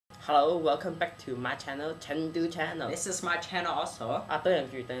Hello, welcome back to my channel, ChenDuChannel. This is my channel also.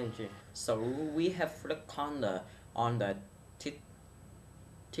 So we have looked on the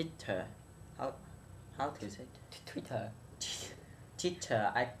Twitter. How to say Twitter.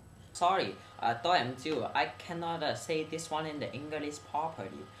 Sorry, I cannot say this one in the English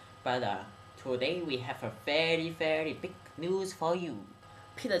properly. But today we have a very big news for you.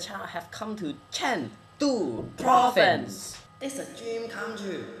 Peter Chao have come to ChenDu province. This is a dream come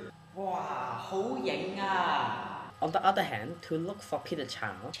true. Wow, 好型啊! On the other hand, to look for Peter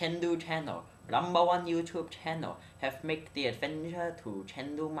Chao, ChenDuChannel, #1 YouTube channel, have made the adventure to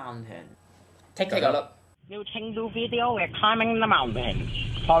ChenDu mountain. Take a look. New ChenDu video, we're climbing the mountain.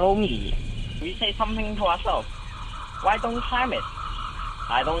 Follow me. We say something to ourselves. Why don't climb it?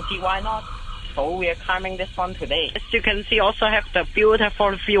 I don't see why not. So we're climbing this one today. As you can see, also have the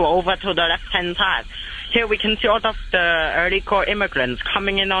beautiful view over to the left-hand side. Here we can see all of the early core immigrants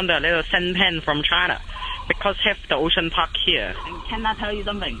coming in on the little sampan from China, because have the ocean park here. And can I tell you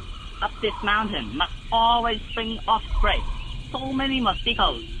something? Up this mountain must always bring off spray. So many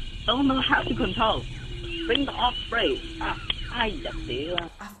mosquitoes. Don't know how to control. Bring the off spray.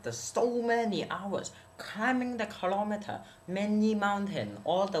 After so many hours climbing the many mountain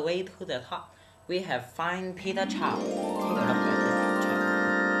all the way to the top, we have find Peter Chao. Take a look at the picture.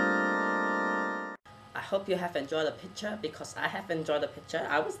 I hope you have enjoyed the picture because I have enjoyed the picture.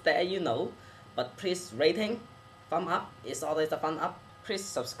 I was there, you know. But please rating, thumb up is always a thumb up. Please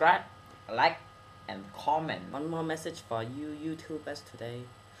subscribe, Like and comment. One more message for you YouTubers today.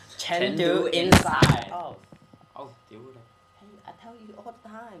 ChenDu inside. Oh, dude. hey, I tell you all the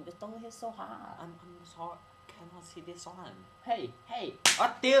time, just don't hit so hard. I'm sorry, cannot see this one. Hey.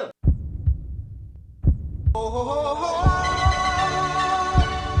 What dude?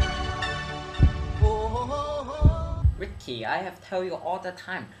 Ricky, I have tell you all the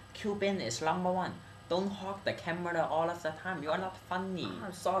time, Cuban is #1. Don't hog the camera all of the time. You are not funny.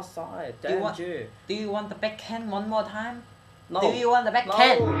 I'm so sorry. Do you want the backhand one more time? No. Do you want the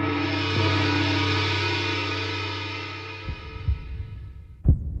backhand? No.